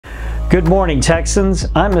Good morning, Texans.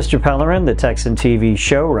 I'm Mr. Pellerin, the TexanTV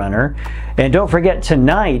showrunner. And don't forget,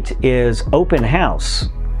 tonight is open house.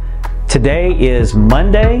 Today is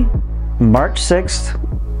Monday, March 6th,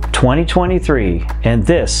 2023, and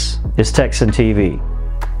this is TexanTV.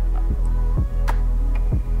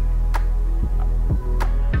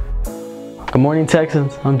 Good morning,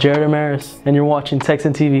 Texans. I'm Jared Amaris, and you're watching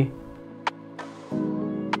TexanTV.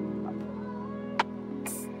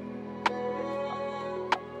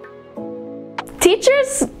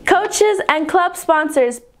 Teachers, coaches, and club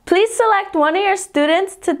sponsors, please select one of your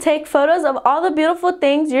students to take photos of all the beautiful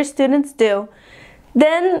things your students do.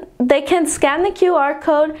 Then they can scan the QR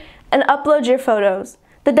code and upload your photos.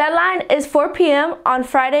 The deadline is 4 p.m. on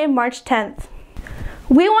Friday, March 10th.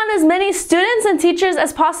 We want as many students and teachers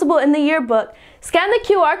as possible in the yearbook. Scan the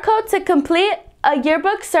QR code to complete a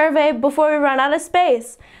yearbook survey before we run out of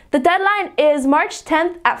space. The deadline is March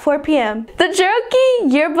 10th at 4 p.m. The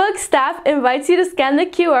Cherokee Yearbook staff invites you to scan the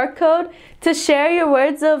QR code to share your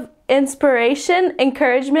words of inspiration,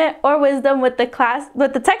 encouragement, or wisdom with the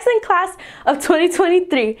Texan class of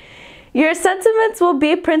 2023. Your sentiments will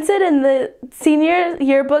be printed in the senior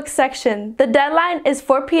yearbook section. The deadline is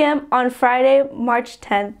 4 p.m. on Friday, March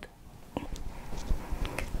 10th.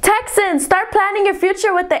 Texans, start planning your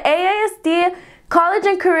future with the AASD College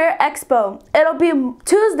and Career Expo. It'll be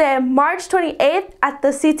Tuesday, March 28th at the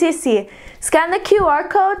CTC. Scan the QR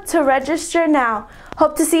code to register now.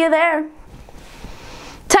 Hope to see you there.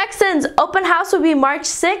 Texans, open house will be March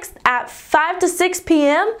 6th at 5 to 6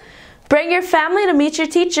 p.m. Bring your family to meet your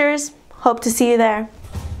teachers. Hope to see you there.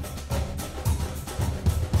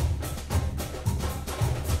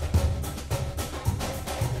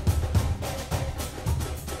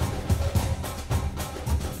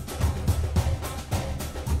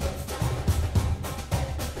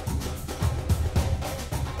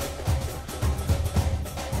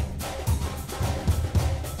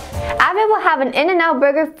 Avid will have an In-N-Out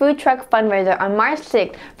Burger food truck fundraiser on March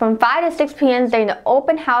 6th from 5 to 6 p.m. during the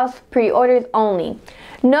open house, pre-orders only.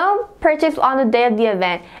 No purchase on the day of the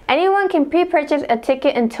event. Anyone can pre-purchase a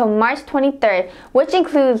ticket until March 23rd, which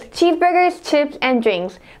includes cheeseburgers, chips, and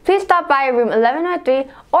drinks. Please stop by room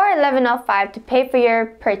 1103 or 1105 to pay for your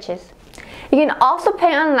purchase. You can also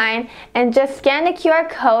pay online and just scan the QR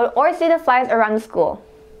code or see the flyers around the school.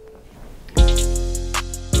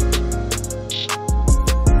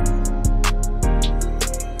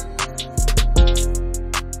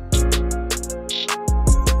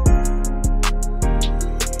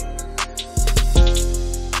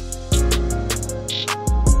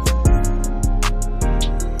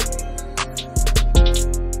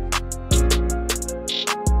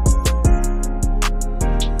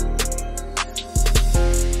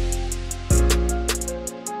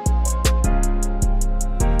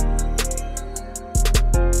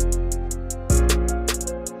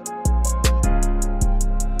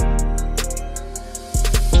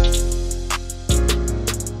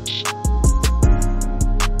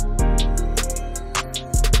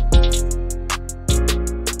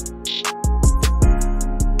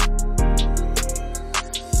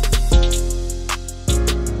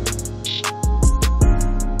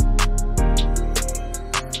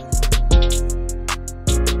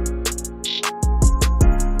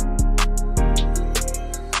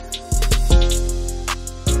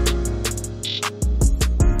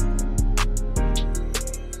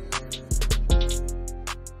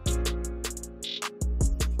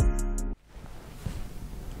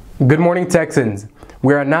 Good morning, Texans.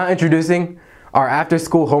 We are now introducing our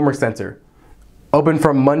after-school homework center, open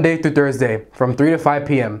from Monday through Thursday from 3 to 5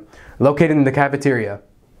 p.m., located in the cafeteria.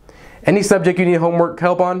 Any subject you need homework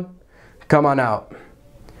help on, come on out.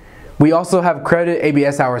 We also have credit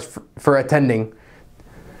ABS hours for attending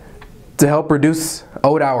to help reduce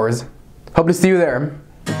owed hours. Hope to see you there.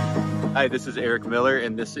 Hi, this is Eric Miller,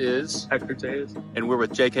 and this is Hector Tays. And we're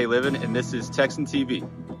with JK Livin, and this is TexanTV.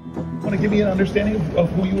 Want to give me an understanding of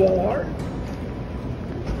who you all are?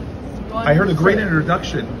 I heard a great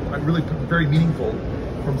introduction, really very meaningful,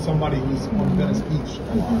 from somebody who's on Venice Beach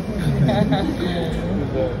a lot.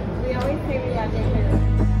 We always say we have JK.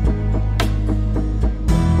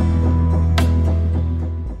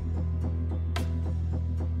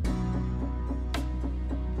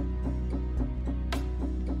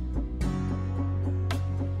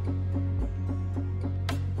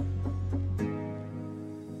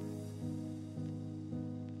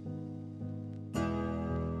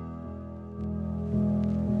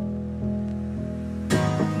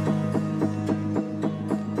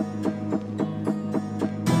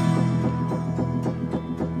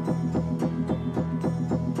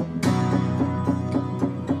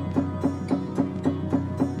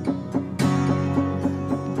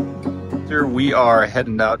 Director. We are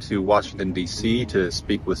heading out to Washington, D.C. to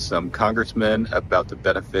speak with some congressmen about the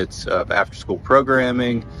benefits of after-school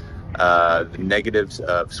programming, the negatives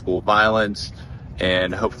of school violence,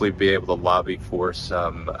 and hopefully be able to lobby for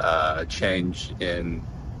some change in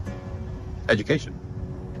education.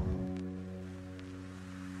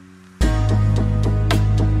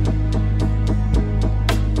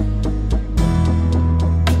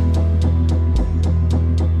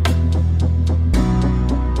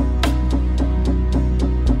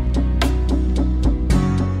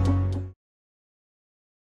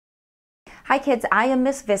 Hi kids, I am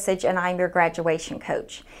Miss Visage and I'm your graduation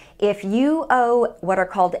coach. If you owe what are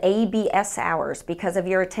called ABS hours because of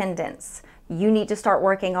your attendance, you need to start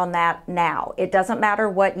working on that now. It doesn't matter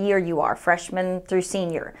what year you are, freshman through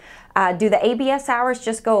senior. Do the ABS hours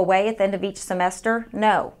just go away at the end of each semester?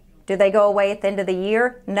 No. Do they go away at the end of the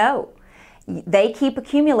year? No. They keep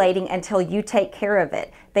accumulating until you take care of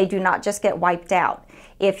it. They do not just get wiped out.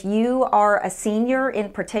 If you are a senior in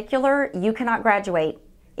particular, you cannot graduate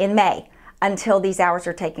in May until these hours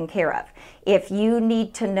are taken care of. If you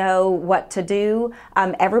need to know what to do,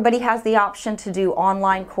 everybody has the option to do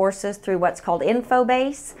online courses through what's called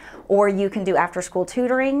InfoBase, or you can do after-school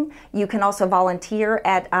tutoring. You can also volunteer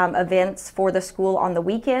at events for the school on the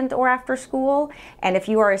weekend or after school. And if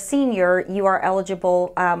you are a senior, you are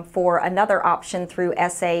eligible for another option through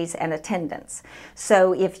essays and attendance.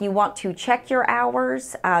 So if you want to check your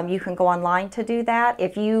hours, you can go online to do that.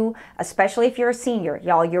 Especially if you're a senior,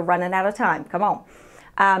 y'all, you're running out of time, come on.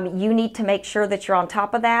 You need to make sure that you're on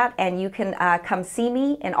top of that, and you can come see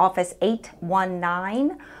me in office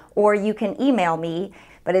 819, or you can email me,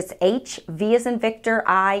 but it's HV as in Victor,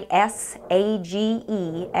 ISAGE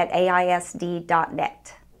at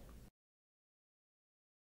AISD.net.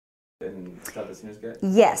 And stuff that seniors get?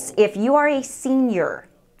 Yes, if you are a senior,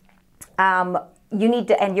 you need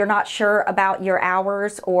to, and you're not sure about your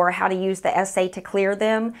hours or how to use the essay to clear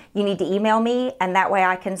them, you need to email me, and that way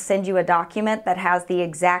I can send you a document that has the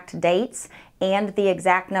exact dates and the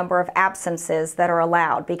exact number of absences that are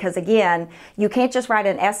allowed. Because again, you can't just write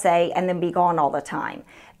an essay and then be gone all the time.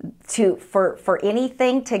 For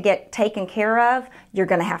anything to get taken care of, you're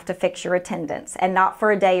going to have to fix your attendance, and not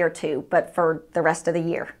for a day or two, but for the rest of the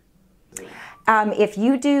year. If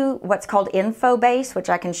you do what's called InfoBase, which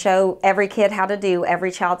I can show every kid how to do, every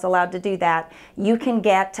child's allowed to do that, you can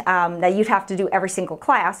get, now you'd have to do every single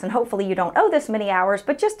class, and hopefully you don't owe this many hours,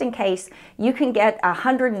 but just in case, you can get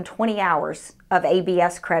 120 hours of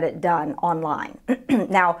ABS credit done online.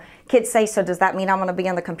 Now, kids say, so does that mean I'm going to be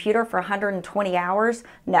on the computer for 120 hours?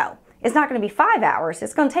 No. It's not going to be 5 hours.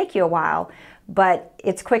 It's going to take you a while, but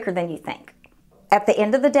it's quicker than you think. At the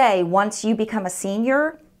end of the day, once you become a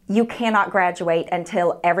senior, you cannot graduate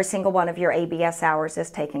until every single one of your ABS hours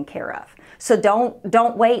is taken care of. So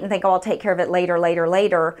don't wait and think, oh, I'll take care of it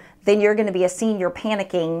later. Then you're going to be a senior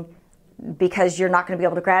panicking because you're not going to be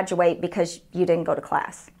able to graduate because you didn't go to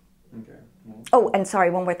class. Okay. Well, oh, and sorry,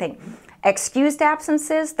 one more thing. Excused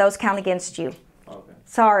absences, those count against you. okay.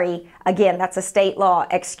 Sorry, again, that's a state law.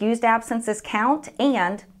 Excused absences count,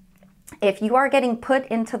 and if you are getting put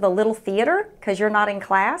into the little theater because you're not in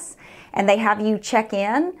class and they have you check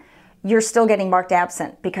in, you're still getting marked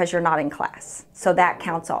absent because you're not in class. So that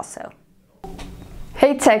counts also.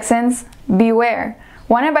 Hey Texans, beware.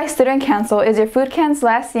 Wanted by Student Council is your food cans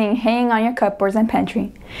last seen hanging on your cupboards and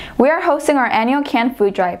pantry. We are hosting our annual canned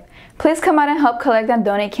food drive. Please come out and help collect and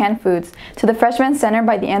donate canned foods to the Freshman Center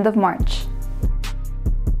by the end of March.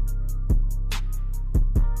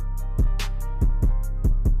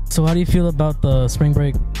 So how do you feel about the spring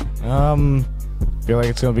break? Feel like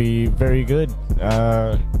it's gonna be very good.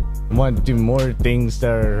 I want to do more things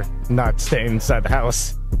that are not staying inside the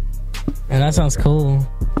house. And that sounds cool.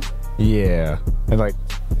 Yeah, and like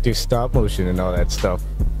do stop motion and all that stuff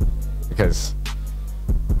because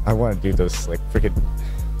I want to do those like freaking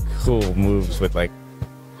cool moves with like,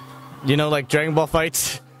 you know, like Dragon Ball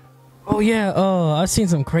fights. Oh yeah, I've seen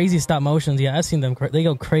some crazy stop motions. Yeah, I've seen them. They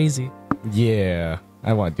go crazy. Yeah,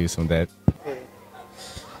 I want to do some of that.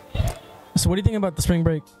 So what do you think about the spring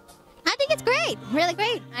break? I think it's great, really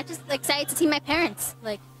great. I'm just excited to see my parents.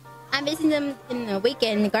 Like, I'm visiting them in the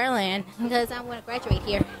weekend in Garland because I want to graduate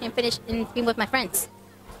here and finish and be with my friends.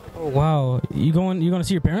 Oh wow, you going to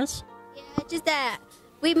see your parents? Yeah, just that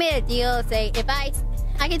we made a deal. Say if I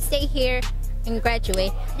can stay here and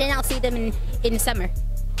graduate, then I'll see them in the summer.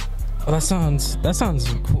 Oh, that sounds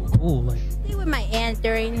cool. Like, Stay with my aunt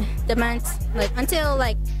during the months, like until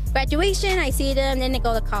like graduation. I see them, then they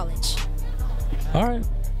go to college. All right.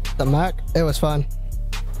 The Mac, it was fun.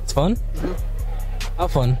 It's fun? Mm-hmm. How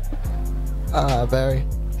fun? Very.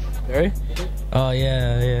 Very? Oh,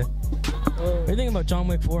 yeah. do you think about John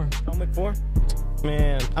Wick 4? John Wick 4?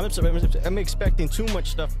 Man, I'm expecting too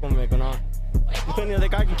much stuff going on. Depending on that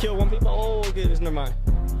guy can kill one people. Oh, okay, never mind.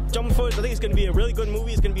 John Wick 4, I think it's going to be a really good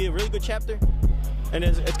movie. It's going to be a really good chapter, and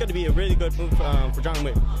it's going to be a really good move for John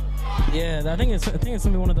Wick. Yeah, I think it's going to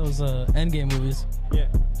be one of those Endgame movies. Yeah,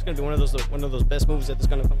 it's going to be one of those best movies that's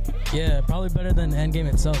going to come. Yeah, probably better than Endgame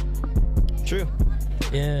itself. True.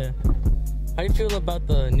 Yeah. How do you feel about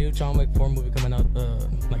the new John Wick 4 movie coming out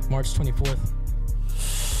like March 24th?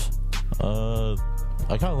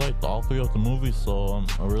 I kind of liked all three of the movies, so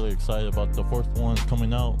I'm really excited about the fourth one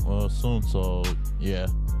coming out soon. So yeah,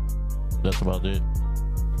 that's about it.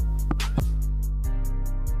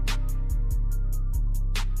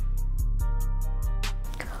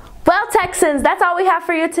 Well, Texans, that's all we have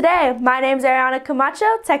for you today. My name's Ariana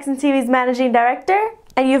Camacho, Texan TV's Managing Director,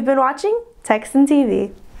 and you've been watching Texan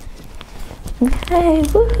TV. Okay,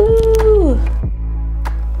 woohoo!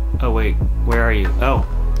 Oh wait, where are you? Oh,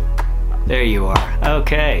 there you are.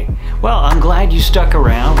 Okay. Well, I'm glad you stuck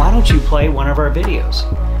around. Why don't you play one of our videos?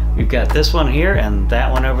 We've got this one here and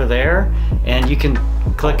that one over there, and you can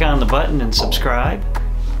click on the button and subscribe.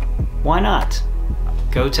 Why not?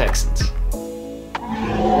 Go Texans.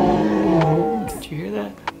 Did you hear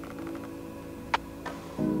that?